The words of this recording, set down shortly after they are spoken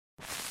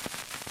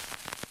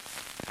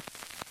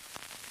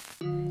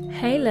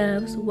Hey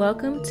loves,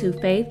 welcome to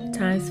Faith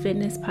Times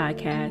Fitness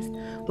Podcast,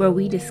 where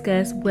we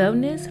discuss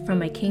wellness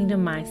from a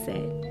kingdom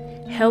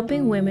mindset,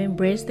 helping women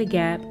bridge the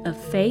gap of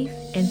faith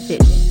and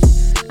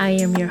fitness. I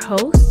am your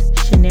host,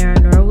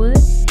 Shanara Norwood,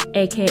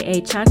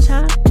 aka Cha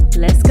Cha.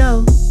 Let's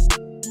go.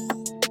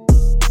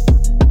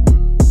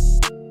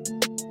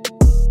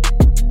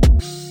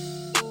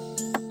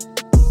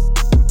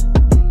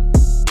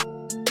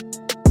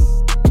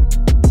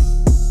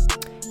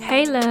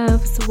 Hey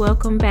loves,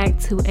 welcome back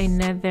to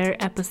another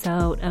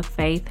episode of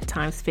Faith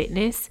Times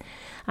Fitness.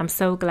 I'm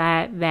so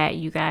glad that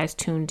you guys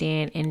tuned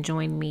in and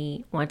joined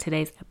me on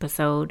today's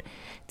episode.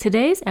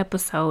 Today's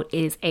episode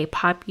is a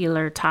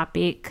popular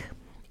topic.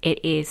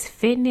 It is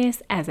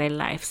fitness as a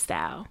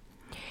lifestyle.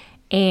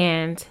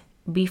 And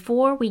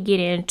before we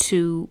get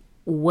into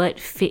what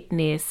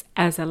fitness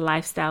as a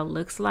lifestyle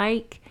looks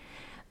like,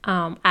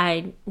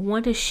 I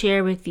want to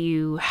share with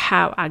you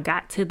how I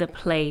got to the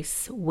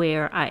place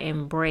where I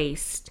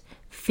embraced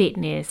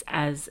fitness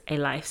as a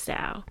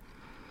lifestyle.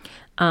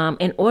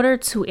 In order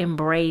to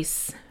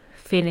embrace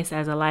fitness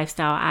as a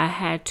lifestyle, I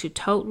had to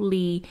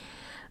totally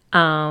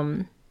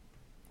throw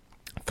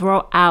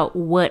out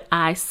what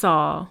I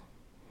saw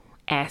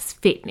as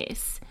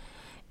fitness.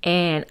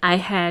 And I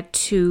had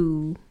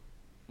to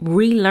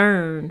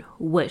relearn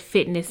what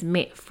fitness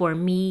meant for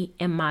me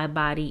and my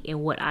body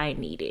and what I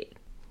needed.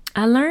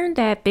 I learned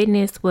that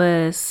fitness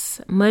was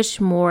much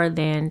more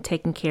than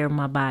taking care of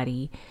my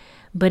body,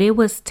 but it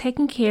was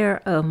taking care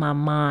of my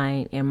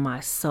mind and my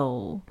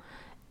soul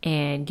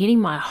and getting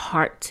my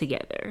heart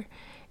together,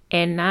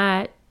 and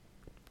not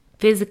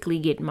physically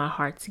getting my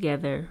heart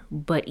together,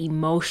 but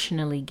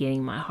emotionally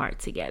getting my heart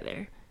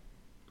together.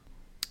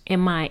 In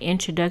my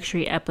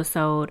introductory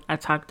episode, I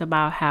talked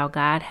about how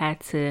God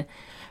had to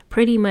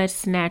pretty much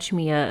snatch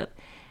me up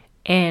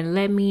and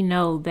let me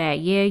know that,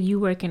 yeah, you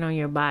working on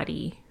your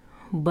body,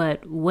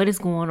 but what is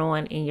going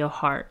on in your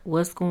heart?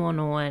 What's going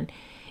on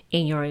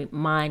in your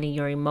mind and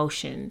your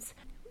emotions?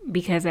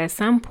 Because at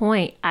some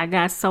point I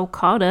got so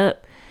caught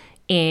up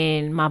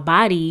in my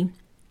body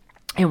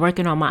and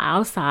working on my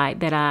outside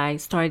that I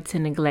started to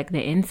neglect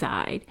the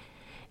inside.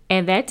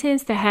 And that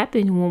tends to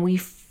happen when we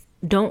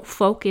don't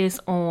focus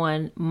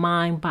on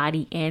mind,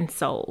 body, and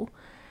soul.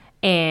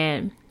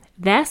 And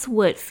that's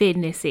what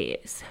fitness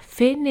is.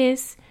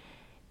 Fitness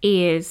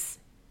is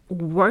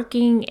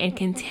working and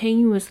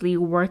continuously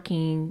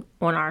working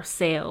on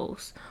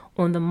ourselves,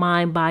 on the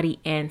mind, body,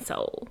 and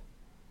soul.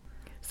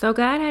 So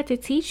God had to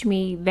teach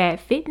me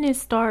that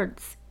fitness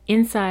starts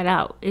inside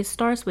out. It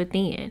starts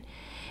within.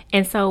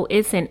 And so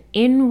it's an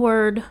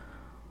inward,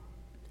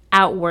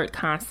 outward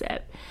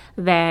concept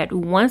that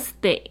once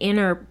the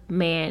inner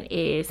man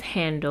is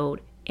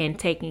handled and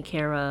taken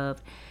care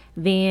of,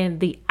 then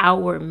the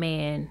outward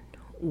man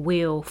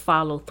will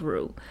follow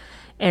through.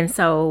 And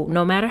so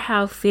no matter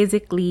how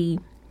physically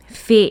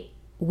fit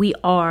we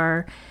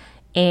are,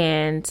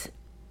 and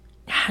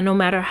no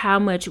matter how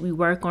much we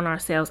work on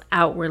ourselves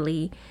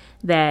outwardly,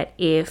 that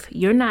if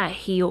you're not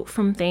healed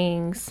from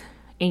things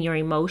in your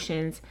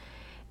emotions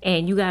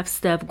and you got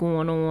stuff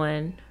going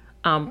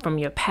on from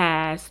your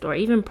past or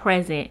even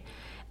present,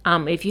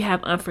 if you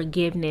have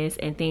unforgiveness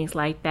and things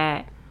like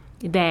that,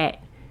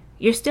 that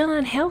you're still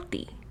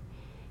unhealthy,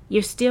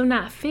 you're still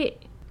not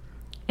fit.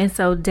 And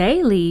so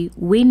daily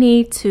we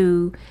need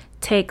to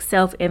take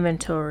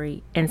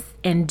self-inventory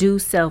and do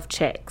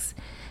self-checks,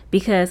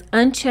 because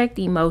unchecked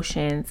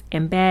emotions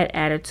and bad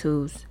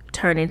attitudes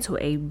turn into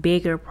a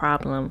bigger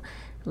problem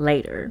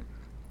later.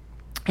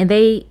 And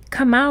they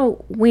come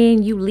out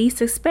when you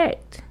least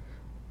expect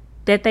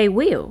that they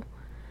will.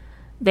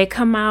 They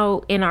come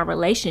out in our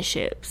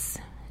relationships.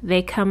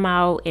 They come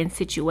out in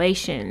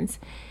situations.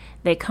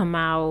 They come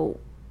out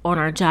on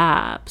our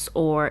jobs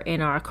or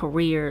in our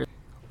careers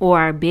or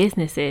our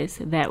businesses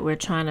that we're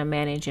trying to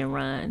manage and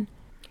run.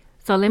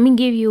 So let me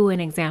give you an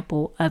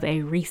example of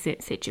a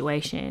recent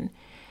situation.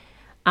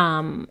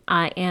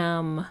 I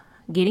am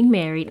getting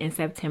married in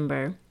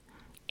September,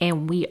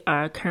 and we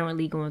are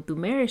currently going through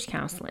marriage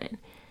counseling.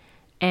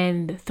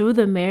 And through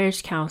the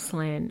marriage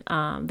counseling,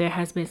 there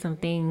has been some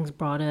things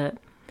brought up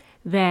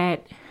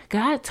that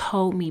God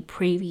told me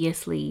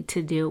previously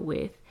to deal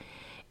with.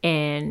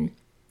 And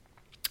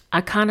I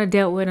kind of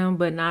dealt with them,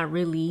 but not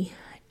really.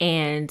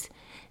 And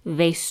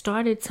they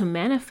started to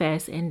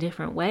manifest in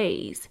different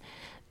ways,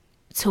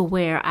 to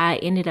where I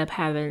ended up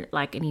having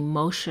like an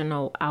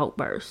emotional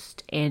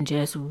outburst and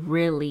just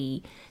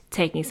really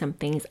taking some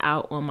things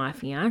out on my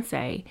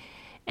fiance.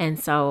 And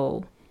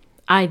so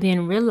I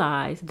then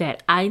realized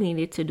that I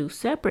needed to do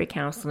separate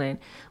counseling,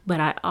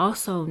 but I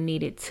also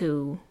needed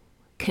to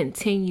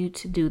continue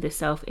to do the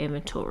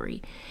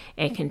self-inventory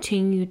and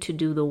continue to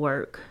do the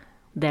work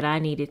that I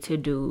needed to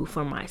do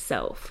for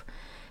myself.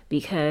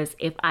 Because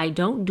if I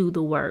don't do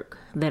the work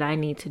that I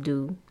need to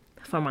do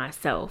for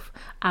myself,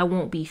 I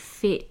won't be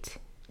fit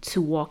to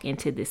walk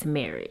into this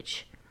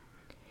marriage.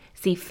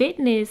 See,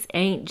 fitness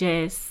ain't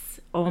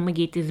just, oh, I'm gonna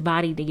get this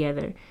body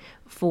together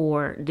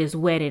for this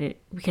wedding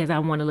because I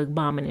want to look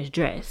bomb in this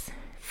dress.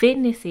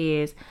 Fitness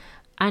is,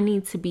 I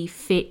need to be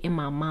fit in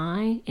my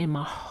mind, in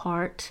my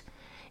heart,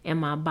 in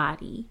my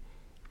body.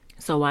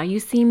 So while you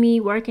see me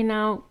working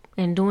out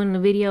and doing the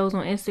videos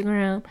on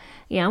Instagram,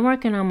 yeah, I'm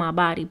working on my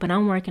body, but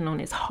I'm working on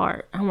his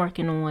heart. I'm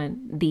working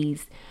on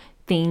these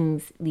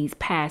things, these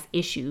past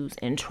issues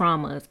and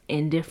traumas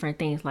and different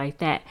things like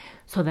that,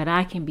 so that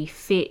I can be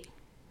fit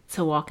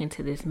to walk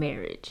into this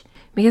marriage.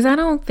 Because I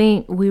don't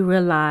think we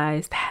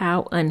realized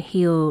how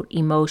unhealed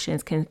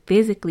emotions can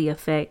physically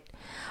affect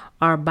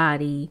our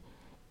body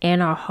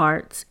and our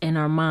hearts and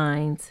our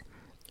minds,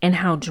 and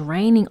how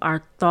draining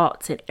our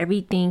thoughts and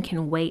everything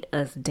can weight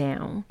us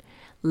down,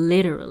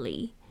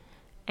 literally.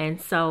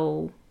 And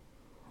so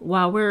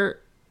while we're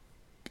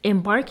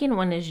embarking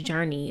on this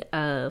journey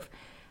of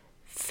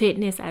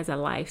fitness as a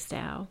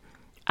lifestyle,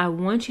 I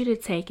want you to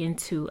take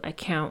into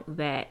account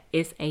that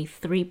it's a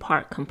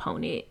 3-part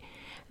component,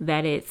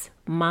 that it's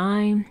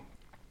mind,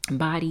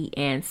 body,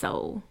 and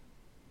soul.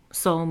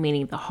 Soul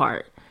meaning the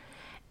heart.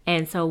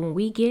 And so when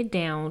we get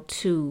down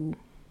to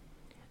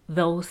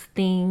those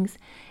things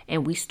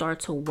and we start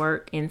to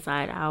work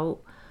inside out,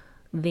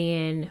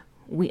 then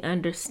we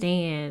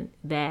understand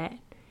that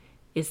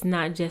it's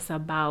not just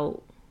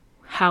about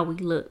how we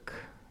look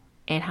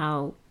and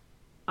how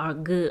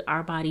good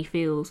our body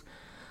feels,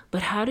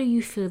 but how do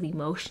you feel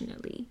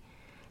emotionally?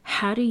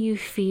 How do you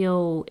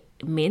feel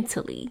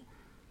mentally?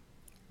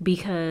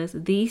 Because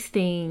these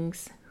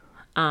things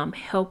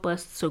help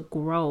us to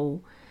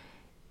grow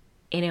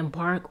and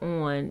embark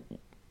on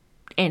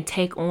and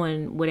take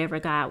on whatever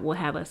God will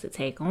have us to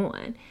take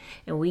on.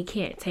 And we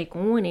can't take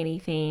on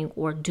anything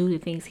or do the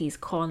things he's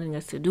calling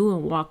us to do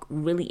and walk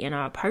really in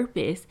our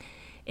purpose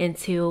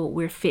until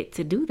we're fit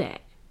to do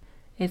that.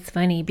 It's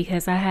funny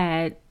because I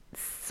had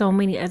so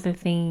many other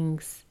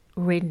things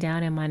written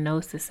down in my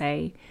notes to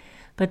say,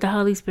 but the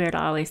Holy Spirit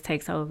always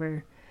takes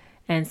over.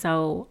 And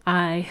so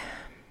I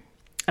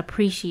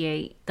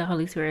appreciate the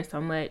Holy Spirit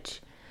so much,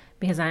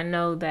 because I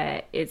know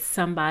that it's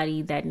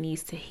somebody that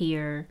needs to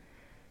hear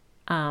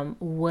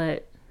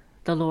what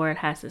the Lord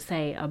has to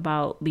say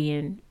about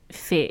being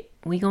fit.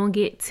 We gonna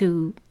get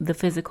to the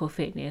physical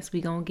fitness. We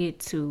gonna get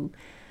to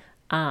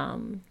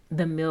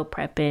the meal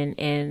prepping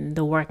and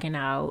the working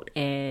out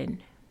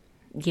and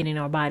getting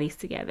our bodies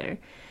together.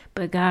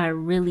 But God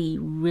really,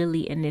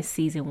 really in this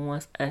season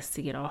wants us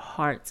to get our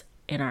hearts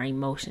and our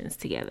emotions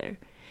together.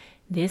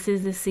 This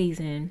is the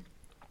season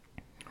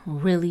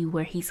really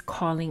where he's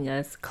calling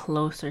us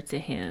closer to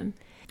him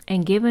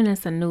and giving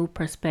us a new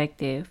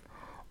perspective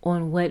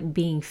on what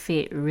being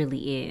fit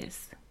really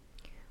is.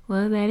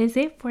 Well, that is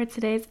it for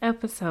today's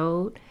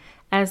episode.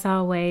 As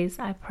always,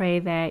 I pray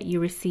that you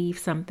receive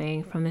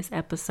something from this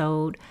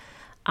episode.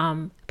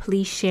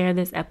 Please share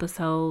this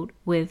episode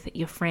with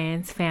your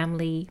friends,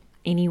 family,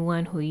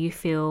 anyone who you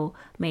feel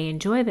may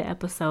enjoy the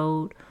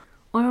episode,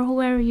 or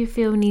whoever you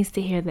feel needs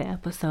to hear the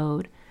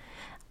episode.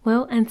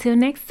 Well, until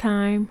next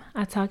time,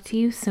 I'll talk to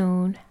you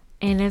soon.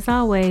 And as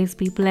always,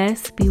 be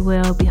blessed, be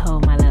well, be whole,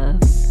 my love.